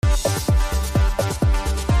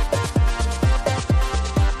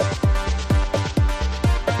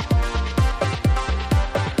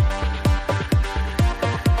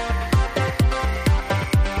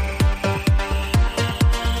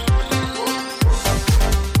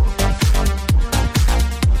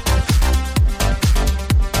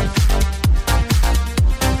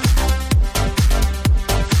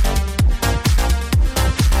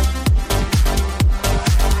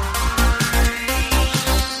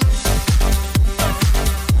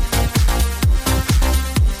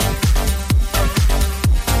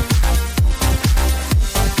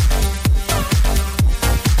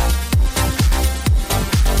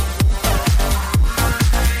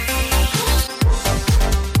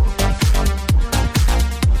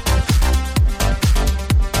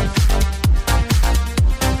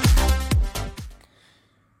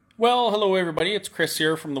everybody. It's Chris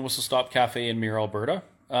here from the Whistle Stop Cafe in Mirror, Alberta.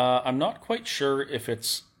 I'm not quite sure if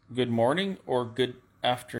it's good morning or good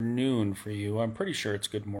afternoon for you. I'm pretty sure it's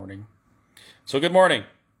good morning. So good morning.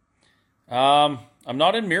 I'm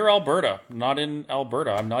not in Mirror, Alberta. I'm not in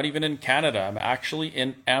Alberta. I'm not even in Canada. I'm actually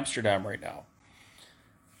in Amsterdam right now.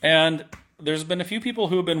 And there's been a few people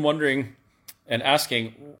who have been wondering and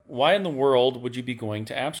asking, why in the world would you be going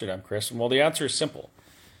to Amsterdam, Chris? And well, the answer is simple.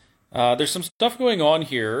 There's some stuff going on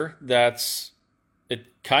here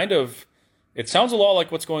it sounds a lot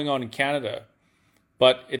like what's going on in Canada,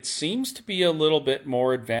 but it seems to be a little bit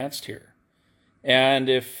more advanced here. And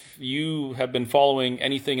if you have been following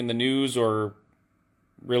anything in the news or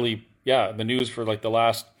really, the news for like the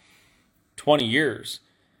last 20 years,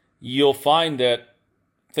 you'll find that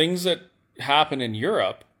things that happen in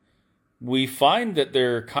Europe, we find that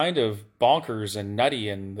they're kind of bonkers and nutty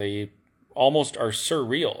and they almost are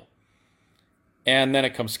surreal. And then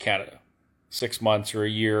it comes to Canada, 6 months or a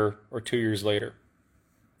year or 2 years later.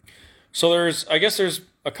 So there's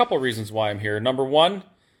a couple of reasons why I'm here. Number one,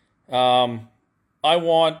 I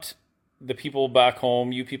want the people back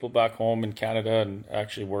home, you people back home in Canada and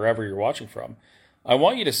actually wherever you're watching from, I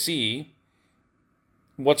want you to see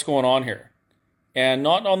what's going on here. And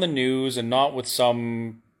not on the news and not with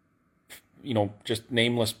some, just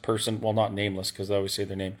nameless person. Well, not nameless because I always say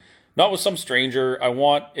their name. Not with some stranger. I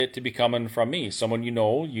want it to be coming from me. Someone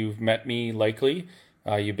you've met me likely.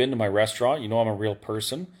 You've been to my restaurant. You know I'm a real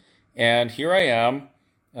person. And here I am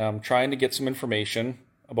trying to get some information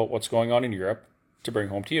about what's going on in Europe to bring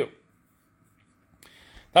home to you.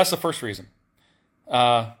 That's the first reason.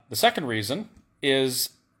 The second reason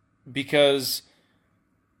is because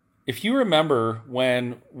if you remember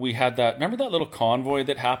when we had that little convoy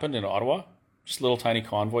that happened in Ottawa? Just a little tiny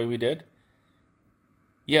convoy we did?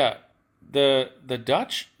 Yeah, the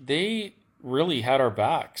Dutch, they really had our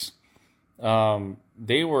backs.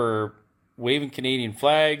 They were waving Canadian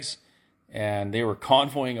flags and they were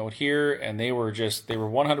convoying out here and they were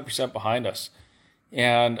 100% behind us.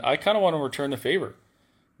 And I kind of want to return the favor.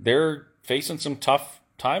 They're facing some tough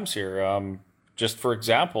times here. Just for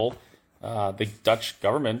example, the Dutch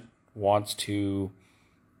government wants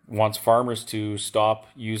farmers to stop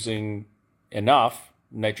using enough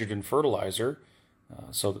nitrogen fertilizer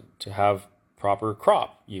so to have proper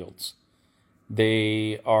crop yields.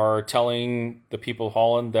 They are telling the people of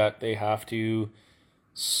Holland that they have to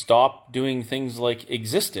stop doing things like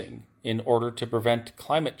existing in order to prevent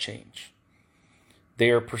climate change.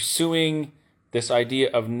 They are pursuing this idea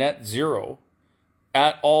of net zero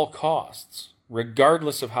at all costs,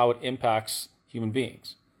 regardless of how it impacts human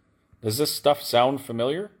beings. Does this stuff sound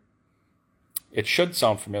familiar? It should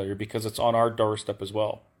sound familiar because it's on our doorstep as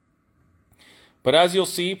well. But as you'll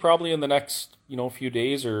see, probably in the next few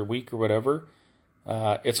days or week or whatever,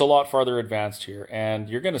 it's a lot farther advanced here. And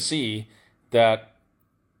you're going to see that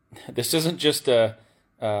this isn't just a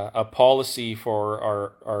policy for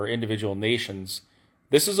our individual nations.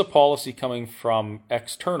 This is a policy coming from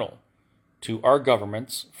external to our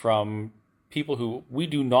governments, from people who we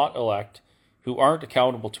do not elect, who aren't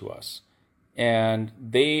accountable to us. And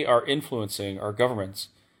they are influencing our governments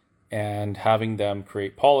and having them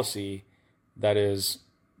create policy that is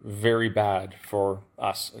very bad for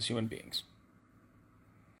us as human beings.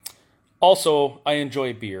 Also, I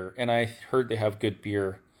enjoy beer, and I heard they have good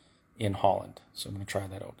beer in Holland, so I'm going to try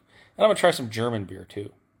that out. And I'm going to try some German beer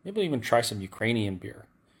too. Maybe I'll even try some Ukrainian beer,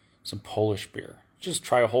 some Polish beer. Just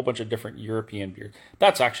try a whole bunch of different European beers.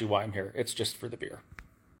 That's actually why I'm here. It's just for the beer.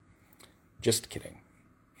 Just kidding.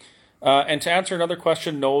 And to answer another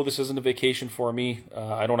question, no, this isn't a vacation for me.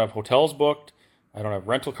 I don't have hotels booked. I don't have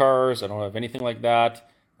rental cars. I don't have anything like that.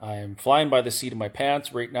 I am flying by the seat of my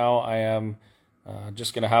pants. Right now, I am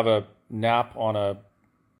just going to have a nap on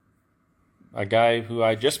a guy who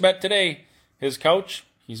I just met today, his couch.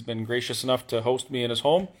 He's been gracious enough to host me in his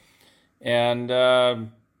home. And I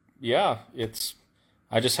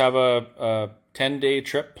just have a 10-day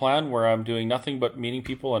trip plan where I'm doing nothing but meeting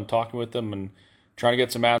people and talking with them and trying to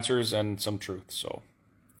get some answers and some truth. So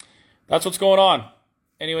that's what's going on.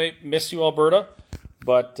 Anyway, miss you, Alberta,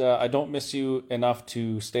 but I don't miss you enough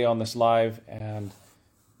to stay on this live and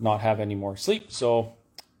not have any more sleep. So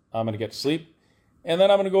I'm going to get to sleep. And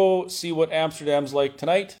then I'm going to go see what Amsterdam's like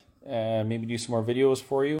tonight and maybe do some more videos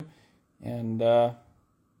for you and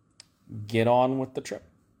get on with the trip.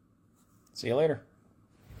 See you later.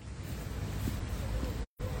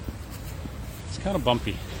 It's kind of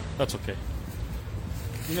bumpy. That's okay.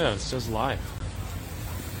 Yeah, it says live.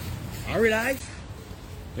 Are we live?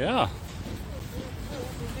 Yeah.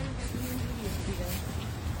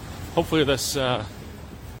 Hopefully this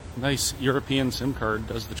nice European SIM card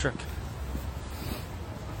does the trick.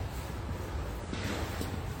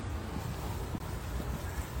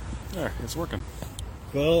 There, it's working.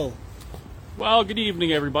 Cool. Well, good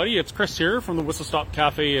evening, everybody. It's Chris here from the Whistle Stop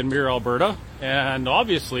Cafe in Mirror, Alberta. And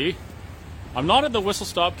obviously, I'm not at the Whistle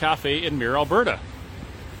Stop Cafe in Mirror, Alberta.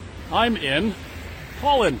 I'm in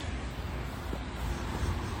Holland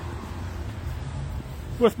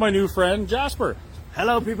with my new friend, Jasper.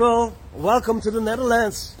 Hello, people. Welcome to the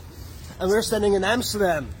Netherlands. And we're standing in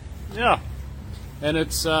Amsterdam. Yeah. And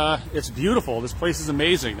it's beautiful. This place is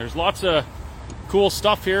amazing. There's lots of cool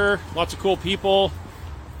stuff here, lots of cool people.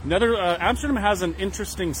 Amsterdam has an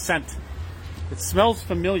interesting scent. It smells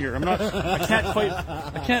familiar. I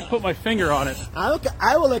can't put my finger on it.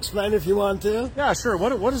 I will explain if you want to. Yeah, sure.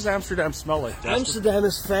 What does Amsterdam smell like, Jasper? Amsterdam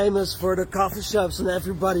is famous for the coffee shops and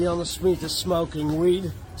everybody on the street is smoking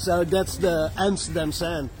weed. So that's the Amsterdam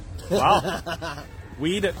scent. Wow.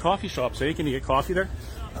 Weed at coffee shops, eh? Can you get coffee there?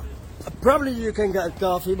 Probably you can get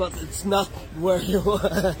coffee, but it's not where you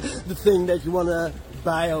the thing that you want to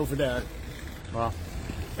buy over there. Well,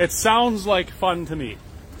 it sounds like fun to me.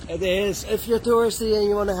 It is. If you're touristy and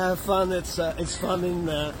you want to have fun, it's fun.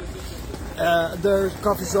 There are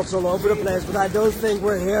coffee shops all over the place, but I don't think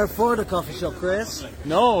we're here for the coffee shop, Chris.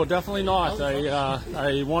 No, definitely not.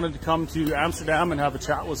 I wanted to come to Amsterdam and have a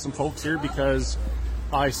chat with some folks here because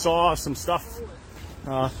I saw some stuff.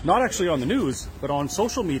 Not actually on the news, but on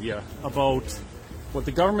social media about what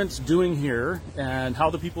the government's doing here and how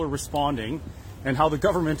the people are responding and how the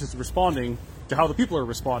government is responding to how the people are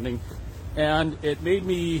responding. And it made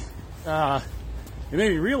me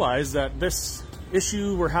realize that this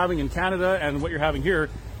issue we're having in Canada and what you're having here,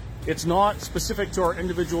 it's not specific to our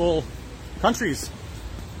individual countries.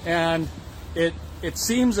 And it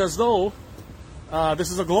seems as though this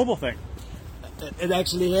is a global thing. It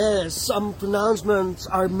actually is. Some pronouncements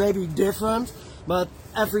are maybe different, but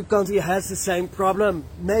every country has the same problem.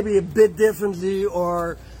 Maybe a bit differently,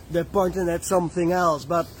 or they're pointing at something else.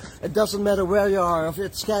 But it doesn't matter where you are, if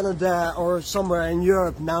it's Canada or somewhere in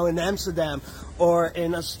Europe, now in Amsterdam or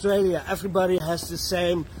in Australia. Everybody has the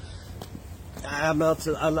same. I'm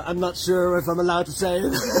not sure if I'm allowed to say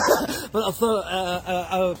it, but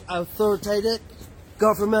authoritative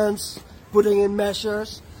governments putting in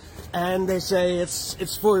measures. And they say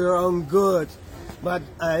it's for your own good, but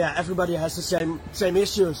everybody has the same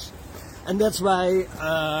issues, and that's why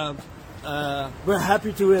we're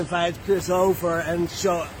happy to invite Chris over and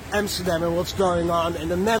show Amsterdam and what's going on in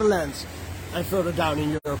the Netherlands and further down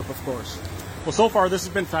in Europe, of course. Well, so far this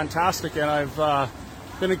has been fantastic, and I've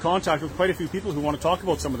been in contact with quite a few people who want to talk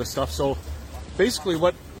about some of this stuff. So basically,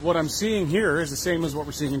 what I'm seeing here is the same as what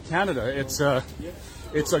we're seeing in Canada. It's a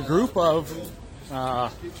group of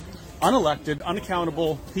unelected,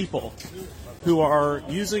 unaccountable people who are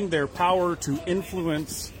using their power to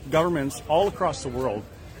influence governments all across the world.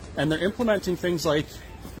 And they're implementing things like,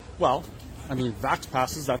 vax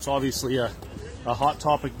passes, that's obviously a hot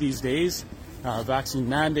topic these days, vaccine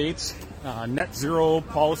mandates, net zero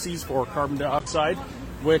policies for carbon dioxide,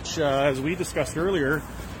 which, as we discussed earlier,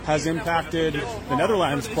 has impacted the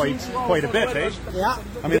Netherlands quite a bit, eh? Yeah.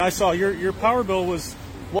 I mean, I saw your power bill was,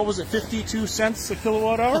 what was it, 52 cents a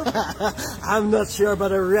kilowatt hour? I'm not sure, but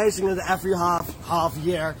they're raising it every half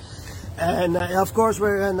year. And of course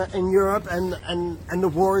we're in Europe, and the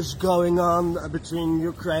war is going on between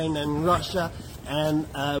Ukraine and Russia, and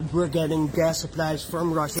we're getting gas supplies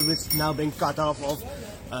from Russia, which is now being cut off of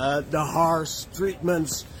the harsh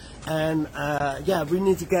treatments. And we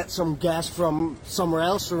need to get some gas from somewhere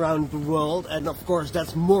else around the world, and of course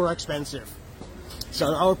that's more expensive.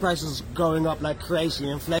 So our prices are going up like crazy.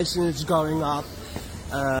 Inflation is going up,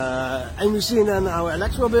 and we see it in our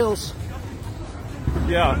electrical bills.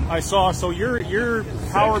 Yeah, I saw. So your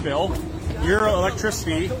power bill, your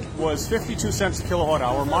electricity was 52 cents a kilowatt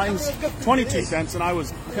hour. Mine's 22 cents, and I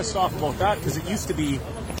was pissed off about that because it used to be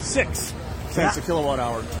 6 cents a kilowatt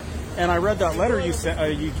hour. And I read that letter you sent.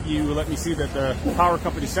 You let me see that the power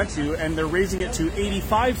company sent you, and they're raising it to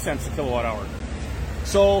 85 cents a kilowatt hour.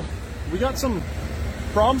 So we got some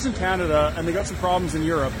problems in Canada, and they got some problems in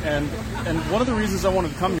Europe. And one of the reasons I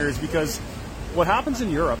wanted to come here is because what happens in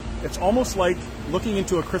Europe, it's almost like looking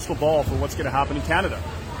into a crystal ball for what's going to happen in Canada,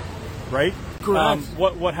 right? Correct.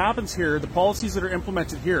 What happens here, the policies that are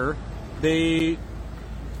implemented here, they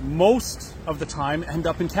most of the time end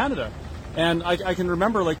up in Canada. And I can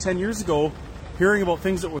remember like 10 years ago hearing about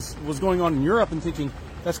things that was going on in Europe and thinking,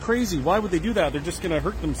 that's crazy. Why would they do that? They're just going to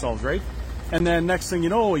hurt themselves, right? And then next thing you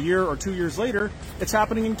know, a year or 2 years later, it's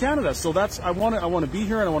happening in Canada. So I want to be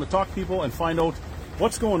here, and I want to talk to people and find out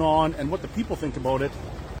what's going on and what the people think about it,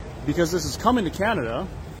 because this is coming to Canada.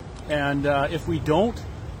 And if we don't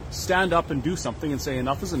stand up and do something and say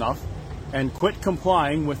enough is enough and quit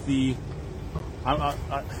complying with the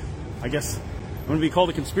I guess I'm going to be called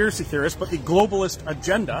a conspiracy theorist, but the globalist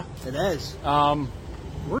agenda. It is.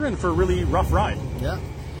 We're in for a really rough ride. Yeah.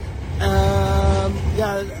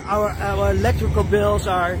 Our electrical bills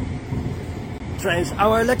are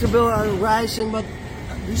Our electric bills are rising, but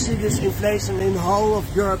we see this inflation in the whole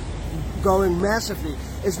of Europe going massively.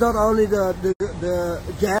 It's not only the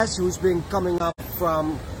gas who's been coming up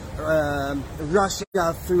from Russia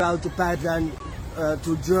throughout the pipeline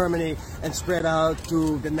to Germany and spread out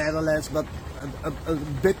to the Netherlands, but a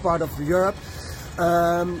big part of Europe.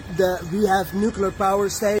 We have nuclear power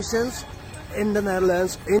stations in the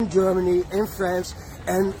Netherlands, in Germany, in France,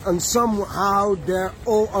 and somehow they're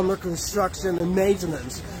all under construction and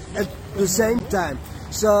maintenance at the same time.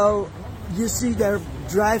 So you see they're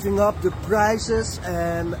driving up the prices,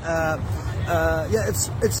 and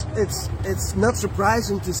it's not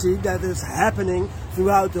surprising to see that it's happening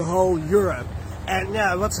throughout the whole Europe. And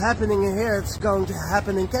what's happening here, it's going to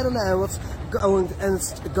happen in Canada, and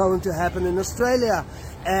it's going to happen in Australia,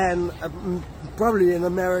 and probably in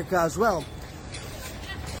America as well.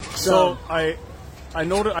 So I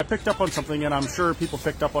noted, I picked up on something, and I'm sure people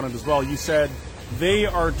picked up on it as well. You said they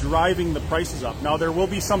are driving the prices up. Now, there will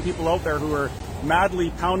be some people out there who are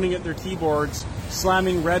madly pounding at their keyboards,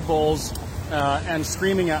 slamming Red Bulls, and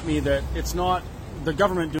screaming at me that it's not the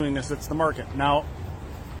government doing this, it's the market. Now,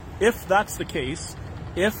 if that's the case,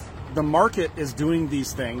 if the market is doing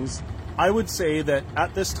these things, I would say that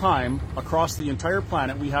at this time, across the entire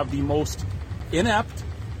planet, we have the most inept,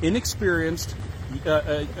 inexperienced,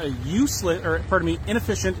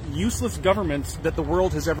 inefficient, useless governments that the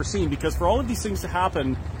world has ever seen. Because for all of these things to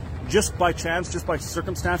happen just by chance, just by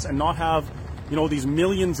circumstance, and not have, these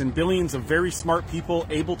millions and billions of very smart people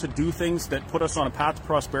able to do things that put us on a path to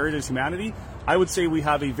prosperity as humanity, I would say we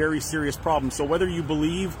have a very serious problem. So whether you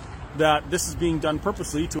believe that this is being done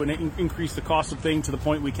purposely to increase the cost of things to the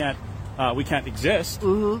point we can't exist,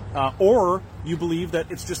 or you believe that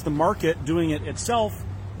it's just the market doing it itself,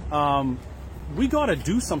 we got to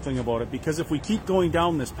do something about it, because if we keep going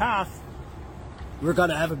down this path, we're going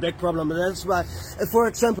to have a big problem. And that's why, for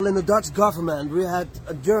example, in the Dutch government, we had,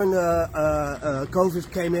 during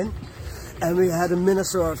COVID came in, and we had a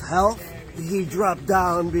Minister of Health. He dropped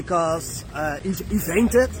down because he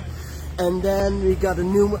fainted. And then we got a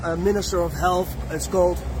new Minister of Health. It's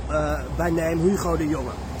called, by name, Hugo de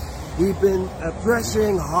Jonge. He's been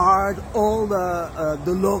pressing hard all the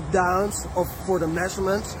lockdowns for the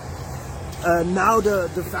measurements. Now the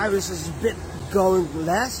virus is a bit going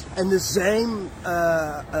less, and the same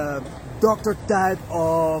doctor type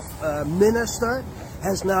of minister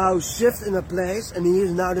has now shifted in a place, and he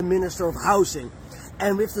is now the Minister of Housing.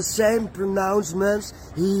 And with the same pronouncements,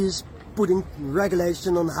 he's putting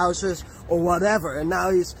regulation on houses or whatever. And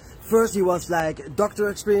now first he was like doctor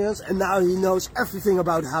experience, and now he knows everything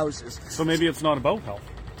about houses. So maybe it's not about health,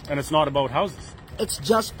 and it's not about houses. It's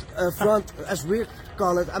just front, as we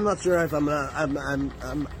call it. I'm not sure if I'm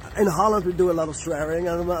in Holland we do a lot of swearing,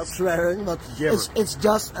 and I'm not swearing, but it's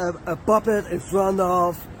just a puppet in front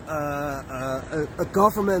of a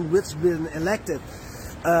government which has been elected.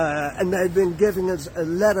 And they've been giving us a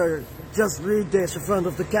letter, just read this in front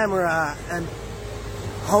of the camera and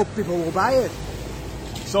hope people will buy it.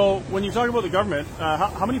 So when you talk about the government,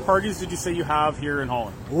 how many parties did you say you have here in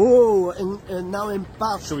Holland? Oh, now in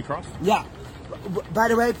Paas. Should we cross? Yeah. By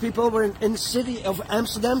the way, people, we're in the city of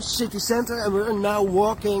Amsterdam, city center, and we're now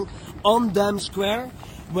walking on Dam Square,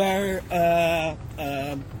 where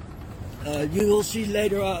you will see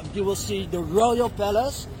later, you will see the Royal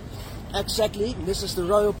Palace. Exactly, this is the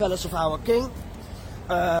Royal Palace of our King.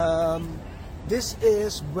 This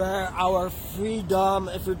is where our freedom,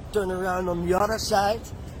 if we turn around on the other side,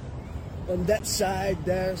 on that side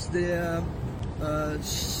there's the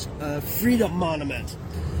Freedom Monument.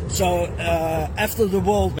 So after the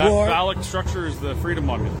World War... That phallic structure is the Freedom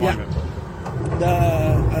Monument. Yeah.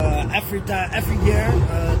 Every year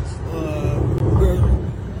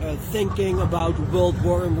we're thinking about the World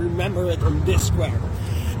War and remember it on this square.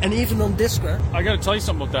 And even on this square... I got to tell you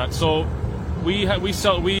something about that. So we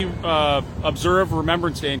observe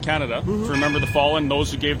Remembrance Day in Canada to remember the fallen,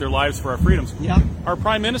 those who gave their lives for our freedoms. Yeah. Our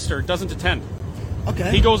Prime Minister doesn't attend.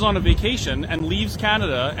 Okay. He goes on a vacation and leaves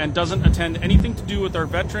Canada and doesn't attend anything to do with our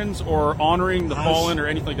veterans or honoring the fallen or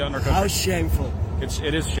anything like that in our country. How shameful.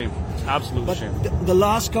 It is shameful. It's absolutely shameful. The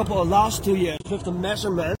last 2 years with the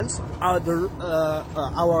measurements, our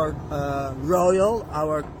royal,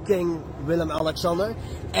 our King Willem-Alexander,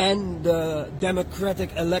 and the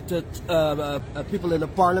democratic elected people in the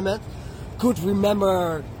parliament could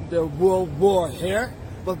remember the World War here,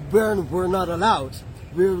 but we're not allowed.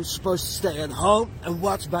 we were supposed to stay at home and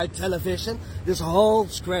watch by television. This whole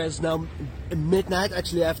square is now midnight,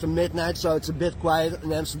 actually after midnight, so it's a bit quiet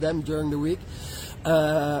in Amsterdam during the week.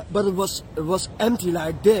 But it was empty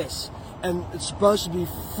like this, and it's supposed to be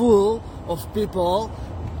full of people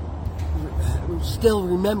still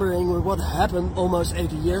remembering what happened almost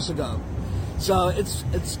 80 years ago. So it's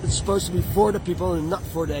supposed to be for the people and not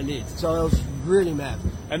for the elite. So I was really mad.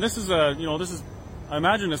 And this is I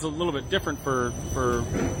imagine it's a little bit different for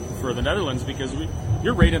the Netherlands, because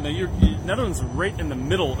you're Netherlands is right in the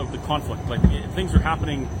middle of the conflict. Like, things are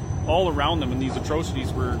happening all around them, and these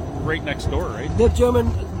atrocities were right next door, right? The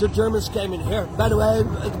Germans came in here. By the way,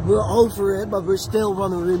 we're over it, but we still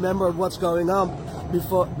want to remember what's going on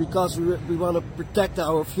because we want to protect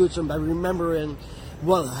our future. And by remembering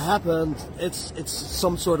what happened, it's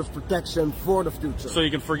some sort of protection for the future. So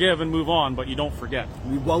you can forgive and move on, but you don't forget.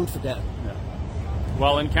 We won't forget. Yeah.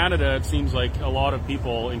 Well, in Canada, it seems like a lot of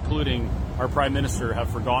people, including our Prime Minister, have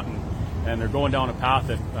forgotten, and they're going down a path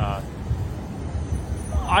that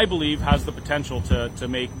I believe has the potential to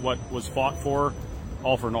make what was fought for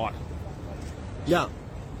all for naught. Yeah.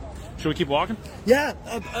 Should we keep walking? Yeah.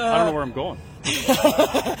 I don't know where I'm going.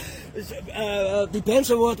 Depends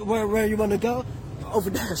on where you want to go. Over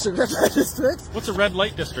there is a red light district. What's a red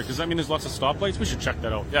light district? Does that mean there's lots of stoplights? We should check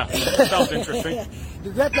that out. Yeah, that sounds interesting.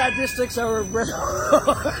 The red light districts are red.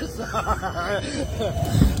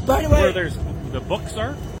 By the way, where there's the books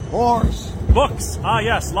are? Horse. Books. Ah,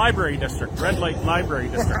 yes, library district. Red light library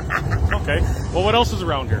district. Okay. Well, what else is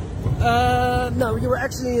around here? No, you were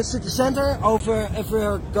actually in city center. Over, if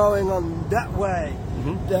we're going on that way,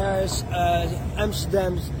 there's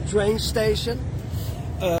Amsterdam's train station.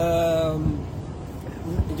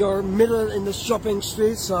 You're middle in the shopping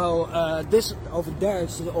street, so this over there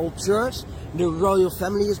is the old church. The royal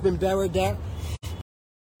family has been buried there.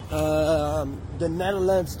 The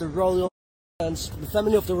Netherlands, the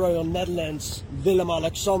family of the Royal Netherlands,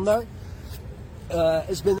 Willem-Alexander,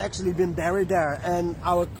 has been buried there, and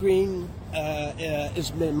our Queen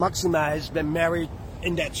Maxima has been married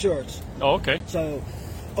in that church. Oh, okay. So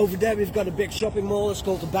over there we've got a big shopping mall. It's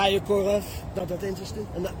called the Bijenkorf. Not that interesting.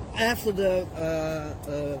 And after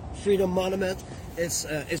the Freedom Monument, it's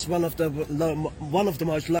one of the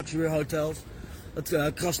most luxury hotels. It's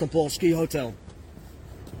Krasnopolski Hotel.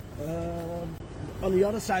 On the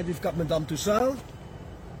other side we've got Madame Tussauds.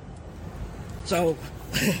 So.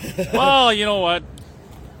 Well, you know what?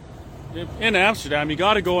 In Amsterdam, you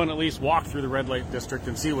got to go and at least walk through the red light district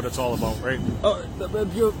and see what it's all about, right? Oh, but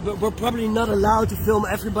we're probably not allowed to film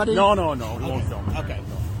everybody? No, we won't film it. Okay.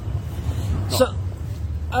 No. So,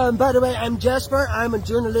 by the way, I'm Jasper. I'm a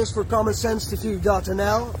journalist for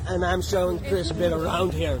CommonSenseTV.nl, and I'm showing Chris a bit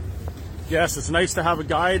around here. Yes, it's nice to have a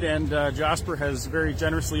guide, and Jasper has very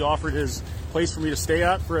generously offered his place for me to stay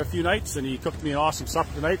at for a few nights, and he cooked me an awesome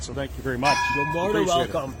supper tonight, so thank you very much. You're more than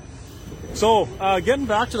welcome. So, getting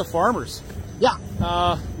back to the farmers. Yeah.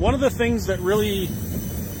 One of the things that really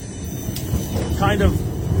kind of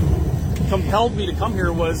compelled me to come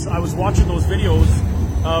here was I was watching those videos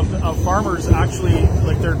of farmers actually,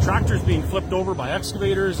 like their tractors being flipped over by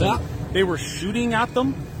excavators, and they were shooting at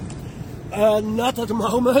them. Not at the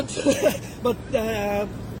moment, but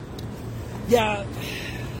yeah,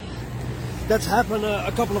 that's happened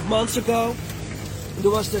a couple of months ago.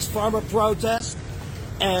 There was this farmer protest,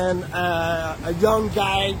 and a young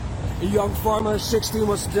farmer, 16,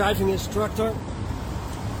 was driving his tractor,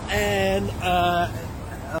 and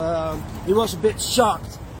he was a bit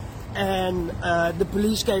shocked. And the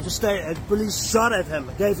police police shot at him,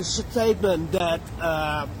 gave a statement that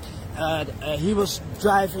he was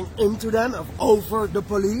driving into them, over the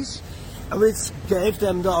police, which gave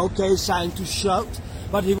them the okay sign to shout,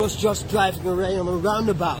 but he was just driving away on a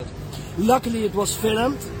roundabout. Luckily it was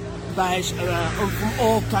filmed by from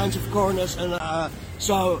all kinds of corners, and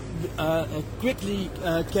so quickly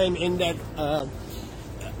came in that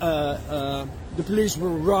the police were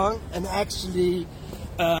wrong, and actually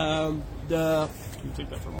of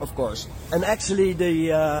course, and actually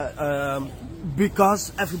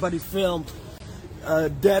because everybody filmed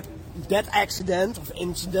that accident of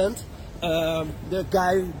incident,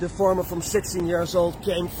 the farmer from 16 years old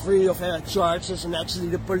came free of charges, and actually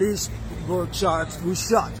the police were charged who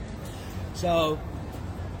shot. So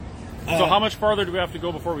how much farther do we have to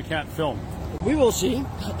go before we can't film? We will see.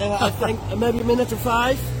 I think maybe a minute or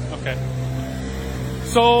 5. Okay.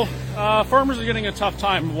 So farmers are getting a tough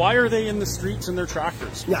time. Why are they in the streets in their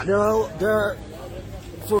tractors? Yeah, they're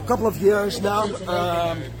for a couple of years now.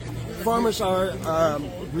 Farmers are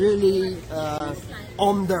really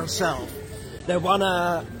on themselves. They want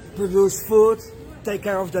to produce food, take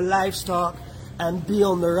care of the livestock, and be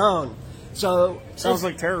on their own. So sounds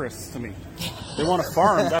like terrorists to me. They want to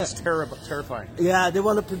farm. That's terrifying. Yeah, they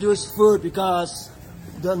want to produce food because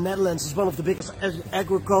the Netherlands is one of the biggest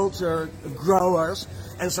agriculture growers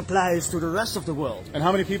and suppliers to the rest of the world. And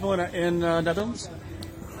how many people in Netherlands?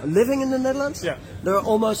 Living in the Netherlands? Yeah. There are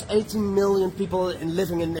almost 18 million people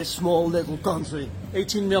living in this small little country.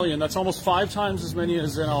 18 million. That's almost 5 times as many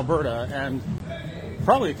as in Alberta, and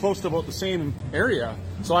probably close to about the same area.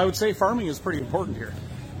 So I would say farming is pretty important here.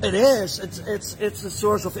 It is. It's a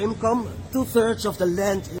source of income. 2/3 of the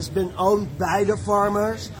land has been owned by the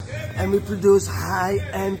farmers, and we produce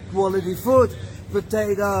high-end quality food.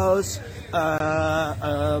 Potatoes,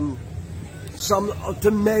 some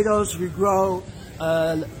tomatoes we grow.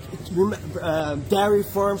 Dairy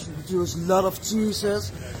farms produce a lot of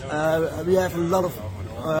cheeses. We have a lot of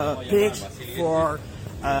pigs for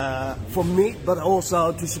meat, but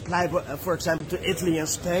also to supply, for example, to Italy and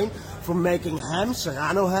Spain for making ham,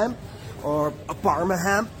 Serrano ham, or a Parma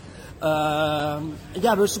ham.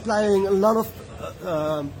 Yeah, we're supplying a lot of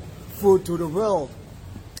food to the world,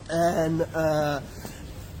 and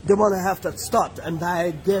they want to have that stopped. And by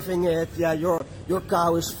giving it, yeah, your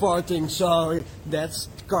cow is farting, so that's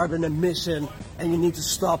carbon emission, and you need to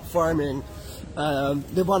stop farming.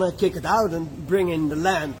 They want to kick it out and bring in the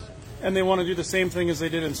land. And they want to do the same thing as they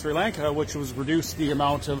did in Sri Lanka, which was reduce the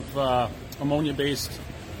amount of ammonia-based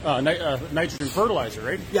nitrogen fertilizer,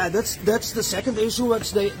 right? Yeah, that's the second issue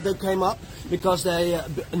which they came up, because they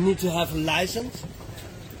need to have a license.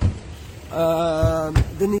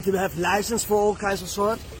 They need to have license for all kinds of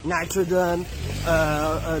sort. Nitrogen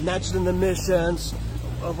emissions.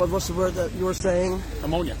 What was the word that you were saying?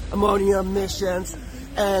 Ammonia. Ammonia emissions.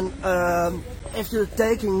 And if you're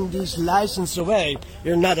taking these licenses away,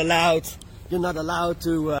 you're not allowed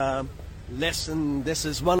to listen. This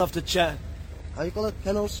is one of the how you call it?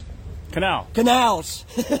 Canals? Canals.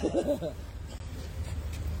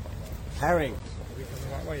 Herring.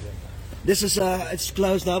 This is it's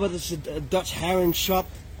closed now, but it's a Dutch herring shop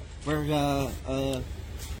where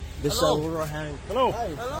they sell raw herring. Hello.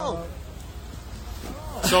 Hi. Hello.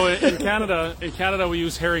 So in Canada we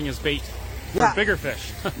use herring as bait for bigger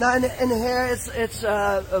fish. Now in here it's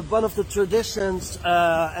one of the traditions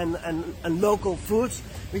and local foods.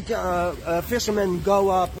 We fishermen go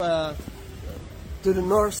up to the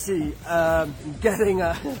North Sea, getting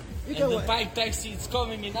a. And the bike taxi is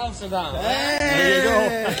coming in Amsterdam. Hey! There you go.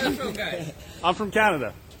 Where are you from, guys? I'm from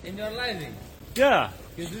Canada. And you're living? Yeah.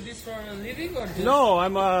 You do this for a living or just... No,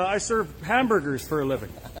 I serve hamburgers for a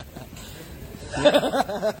living.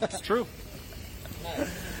 It's true.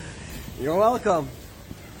 You're welcome.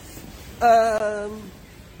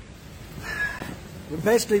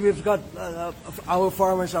 Basically, we've got our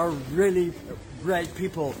farmers are really great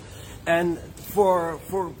people, and for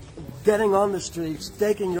getting on the streets,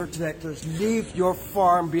 taking your tractors, leave your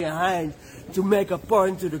farm behind to make a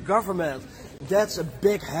point to the government, that's a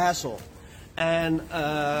big hassle, and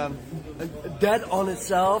that on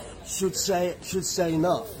itself should say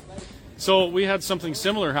enough. So we had something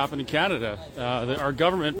similar happen in Canada. Our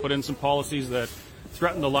government put in some policies that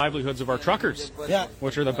threaten the livelihoods of our truckers,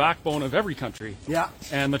 which are the backbone of every country. Yeah.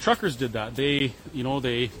 And the truckers did that. They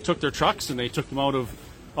took their trucks and they took them out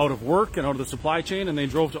of work and out of the supply chain, and they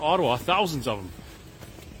drove to Ottawa, thousands of them.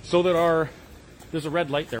 So that there's a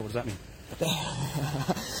red light there. What does that mean?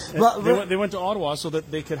 They went to Ottawa so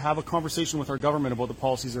that they could have a conversation with our government about the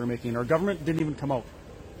policies they were making. Our government didn't even come out.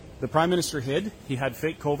 The Prime Minister hid. He had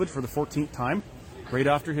fake COVID for the 14th time, right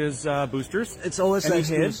after his boosters. It's always and an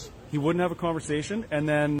he hid. excuse. He wouldn't have a conversation, and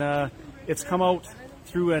then it's come out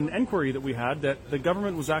through an inquiry that we had that the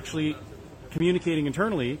government was actually communicating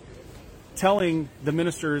internally, telling the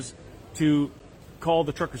ministers to call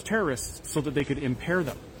the truckers terrorists so that they could impair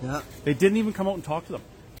them. Yeah. They didn't even come out and talk to them.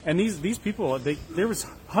 And these people, there was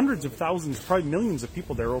hundreds of thousands, probably millions of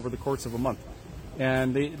people there over the course of a month.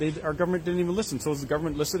 And our government didn't even listen. So is the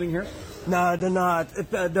government listening here? No, they're not.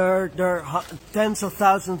 There are tens of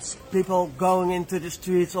thousands of people going into the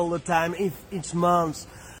streets all the time, each month.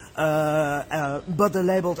 But they're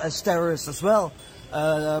labeled as terrorists as well.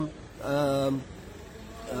 How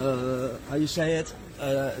you say it?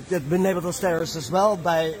 They've been labeled as terrorists as well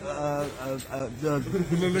by how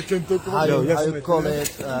you call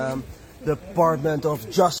it? The Department of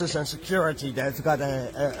Justice and Security. They've got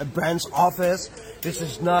a branch office. This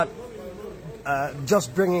is not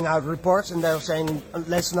just bringing out reports, and they're saying,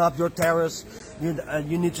 listen up, you're terrorists, you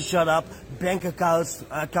need to shut up. Bank accounts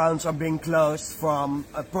are being closed from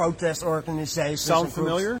protest organizations. Sound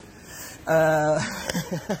familiar?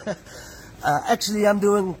 Actually, I'm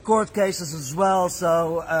doing court cases as well,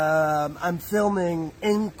 so I'm filming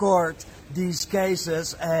in court these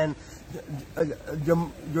cases, and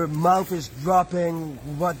your mouth is dropping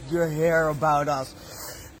what you hear about us.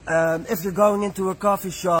 If you're going into a coffee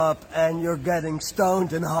shop and you're getting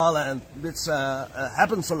stoned in Holland, which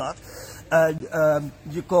happens a lot,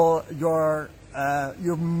 you call your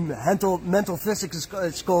mental physics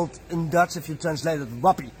is called in Dutch, if you translate it,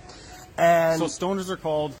 wappie. And so stoners are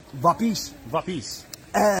called wappies. Wappies.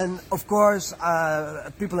 And of course,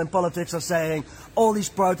 people in politics are saying all these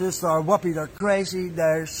protests are wappie, they're crazy,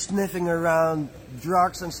 they're sniffing around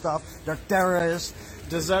drugs and stuff, they're terrorists.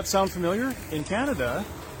 Does that sound familiar? In Canada,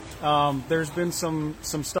 there's been some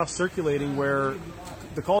stuff circulating where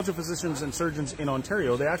the College of Physicians and Surgeons in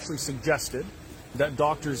Ontario, they actually suggested that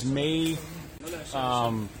doctors may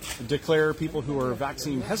declare people who are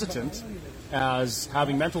vaccine hesitant as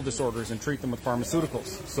having mental disorders and treat them with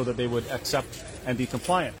pharmaceuticals so that they would accept and be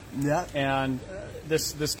compliant. Yeah. And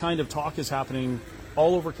this kind of talk is happening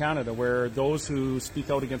all over Canada, where those who speak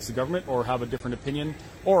out against the government or have a different opinion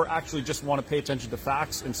or actually just want to pay attention to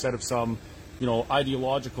facts instead of some,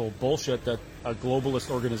 ideological bullshit that a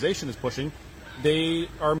globalist organization is pushing,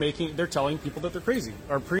 they're telling people that they're crazy.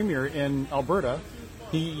 Our premier in Alberta,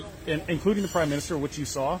 including the Prime Minister, which you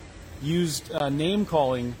saw, used name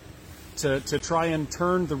calling to try and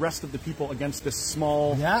turn the rest of the people against this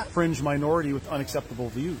small fringe minority with unacceptable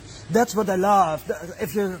views. That's what I love.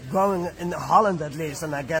 If you're going in Holland at least,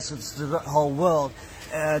 and I guess it's the whole world,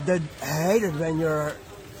 they hate it when you're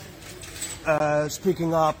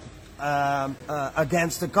speaking up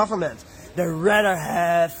against the government. They rather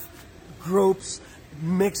have groups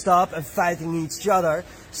mixed up and fighting each other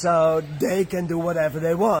so they can do whatever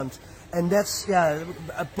they want. And that's,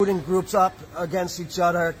 putting groups up against each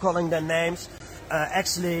other, calling their names.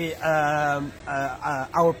 Actually,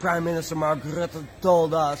 our Prime Minister, Mark Rutte,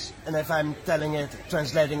 told us, and if I'm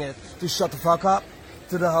translating it, to shut the fuck up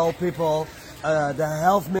to the whole people. The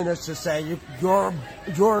health minister say, you're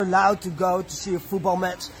allowed to go to see a football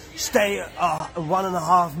match, stay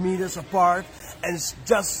 1.5 meters apart, and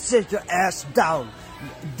just sit your ass down.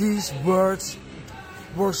 These words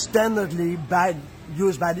were standardly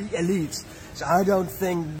used by the elites. So I don't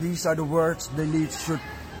think these are the words the elites should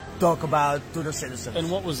talk about to the citizens. And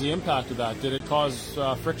what was the impact of that? Did it cause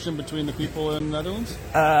friction between the people in the Netherlands?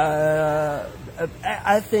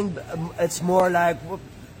 I think it's more like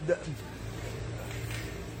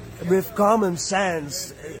with common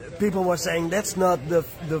sense, people were saying that's not the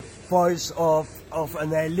voice of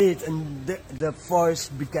an elite, and the voice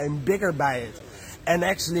became bigger by it. And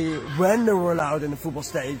actually, when they were allowed in the football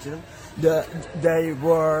stadium, they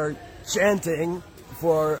were chanting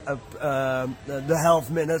for the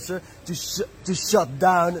health minister to shut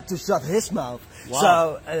his mouth. Wow.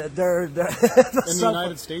 So they're in the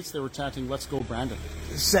United States, they were chanting, "Let's go, Brandon."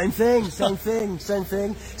 Same thing. So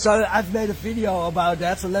I've made a video about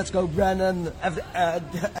that. So let's go, Brandon,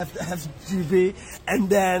 FGB, and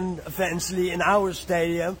then eventually in our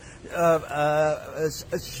stadium,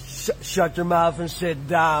 shut your mouth and sit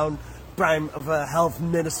down. Prime of Health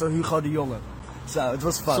Minister Hugo de Jonge. So it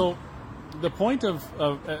was fun. So the point of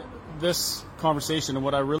this conversation and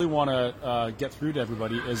what I really want to get through to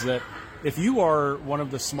everybody is that if you are one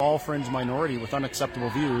of the small fringe minority with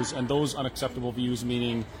unacceptable views, and those unacceptable views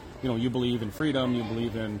meaning, you believe in freedom, you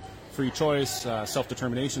believe in free choice,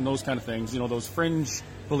 self-determination, those kind of things, those fringe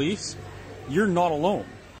beliefs, you're not alone.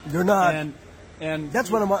 You're not. And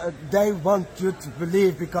that's what they want you to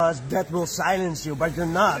believe, because that will silence you, but you're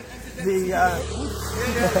not.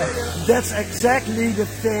 That's exactly the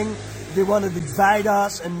thing. They want to divide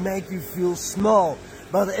us and make you feel small.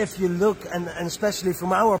 But if you look, and especially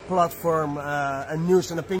from our platform, a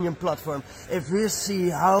news and opinion platform, if we see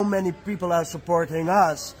how many people are supporting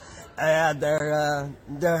us, they're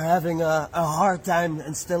having a hard time,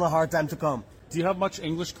 and still a hard time to come. Do you have much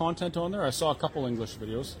English content on there? I saw a couple English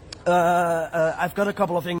videos. I've got a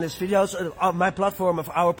couple of English videos.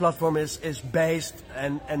 Our platform is based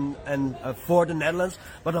and for the Netherlands,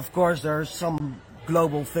 but of course there are some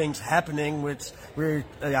global things happening, which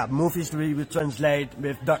movies we translate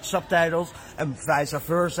with Dutch subtitles and vice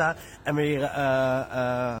versa. And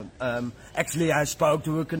actually I spoke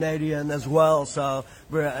to a Canadian as well, so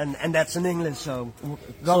and that's in English. So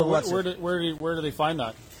where do they find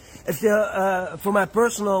that? If you for my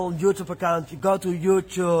personal YouTube account, you go to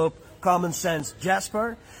YouTube Common Sense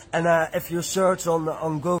Jasper, and if you search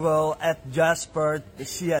on Google at Jasper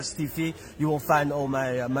CSTV, you will find all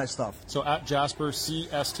my stuff. So at Jasper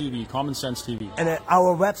CSTV, Common Sense TV. And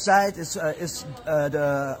our website is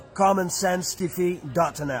the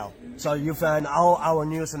commonsensetv.nl. So you find all our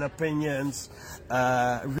news and opinions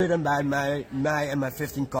written by me and my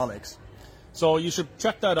 15 colleagues. So you should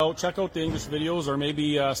check that out. Check out the English videos, or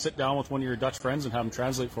maybe sit down with one of your Dutch friends and have them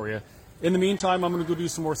translate for you. In the meantime, I'm going to go do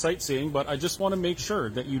some more sightseeing, but I just want to make sure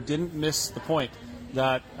that you didn't miss the point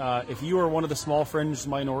that if you are one of the small fringe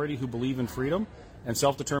minority who believe in freedom and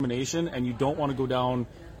self-determination, and you don't want to go down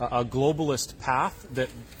a globalist path that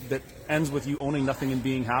ends with you owning nothing and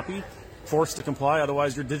being happy, forced to comply,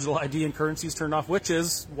 otherwise your digital ID and currency is turned off, which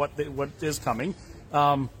is what is coming.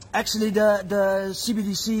 Actually, the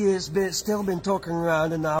CBDC has still been talking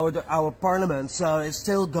around in our parliament, so it's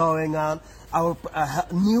still going on. Our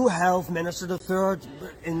new health minister, the third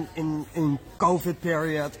in COVID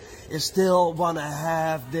period, is still want to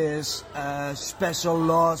have this special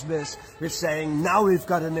laws with saying now we've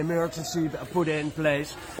got an emergency put in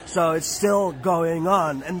place. So it's still going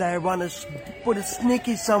on, and they want to put it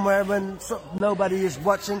sneaky somewhere when nobody is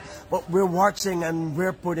watching, but we're watching and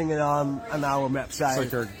we're putting it on our website.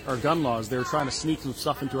 It's like our gun laws. They're trying to sneak some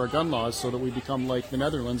stuff into our gun laws so that we become like the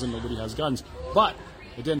Netherlands and nobody has guns. But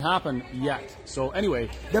it didn't happen yet. So anyway,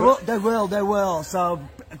 they will. So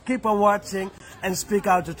keep on watching and speak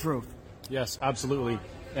out the truth. Yes, absolutely.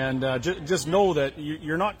 And just know that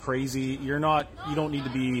you're not crazy. You don't need to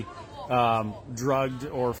be drugged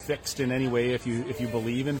or fixed in any way if you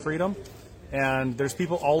believe in freedom. And there's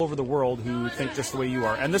people all over the world who think just the way you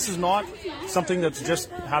are. And this is not something that's just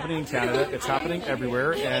happening in Canada. It's happening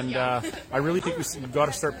everywhere. And I really think we've got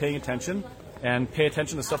to start paying attention. And pay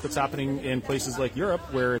attention to stuff that's happening in places like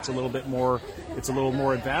Europe, where it's a little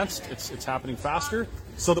more advanced. It's happening faster,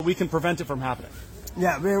 so that we can prevent it from happening.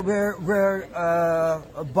 Yeah, we're our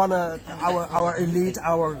elite,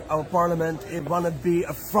 our parliament, wanna be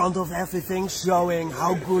a front of everything, showing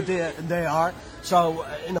how good they are. So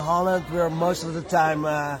in Holland, we're most of the time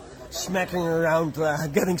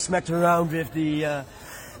getting smacked around with the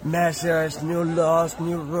measures, new laws,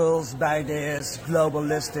 new rules by this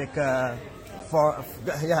globalistic.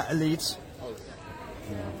 Elites.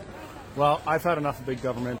 Well, I've had enough of big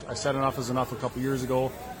government. I said enough is enough a couple years ago.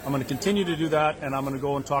 I'm going to continue to do that, and I'm going to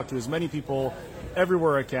go and talk to as many people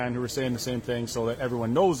everywhere I can who are saying the same thing, so that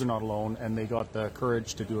everyone knows they're not alone and they got the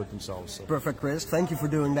courage to do it themselves. So. Perfect, Chris. Thank you for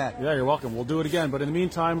doing that. Yeah, you're welcome. We'll do it again. But in the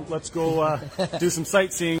meantime, let's go do some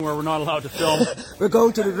sightseeing where we're not allowed to film. We're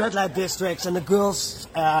going to the red light districts, and the girls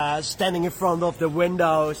standing in front of the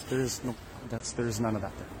windows. There's none of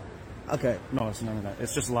that there. Okay. No, it's none of that.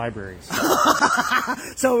 It's just libraries.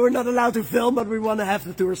 So we're not allowed to film, but we want to have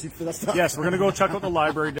the touristy stuff. Yes, we're going to go check out the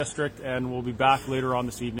library district, and we'll be back later on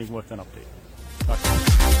this evening with an update.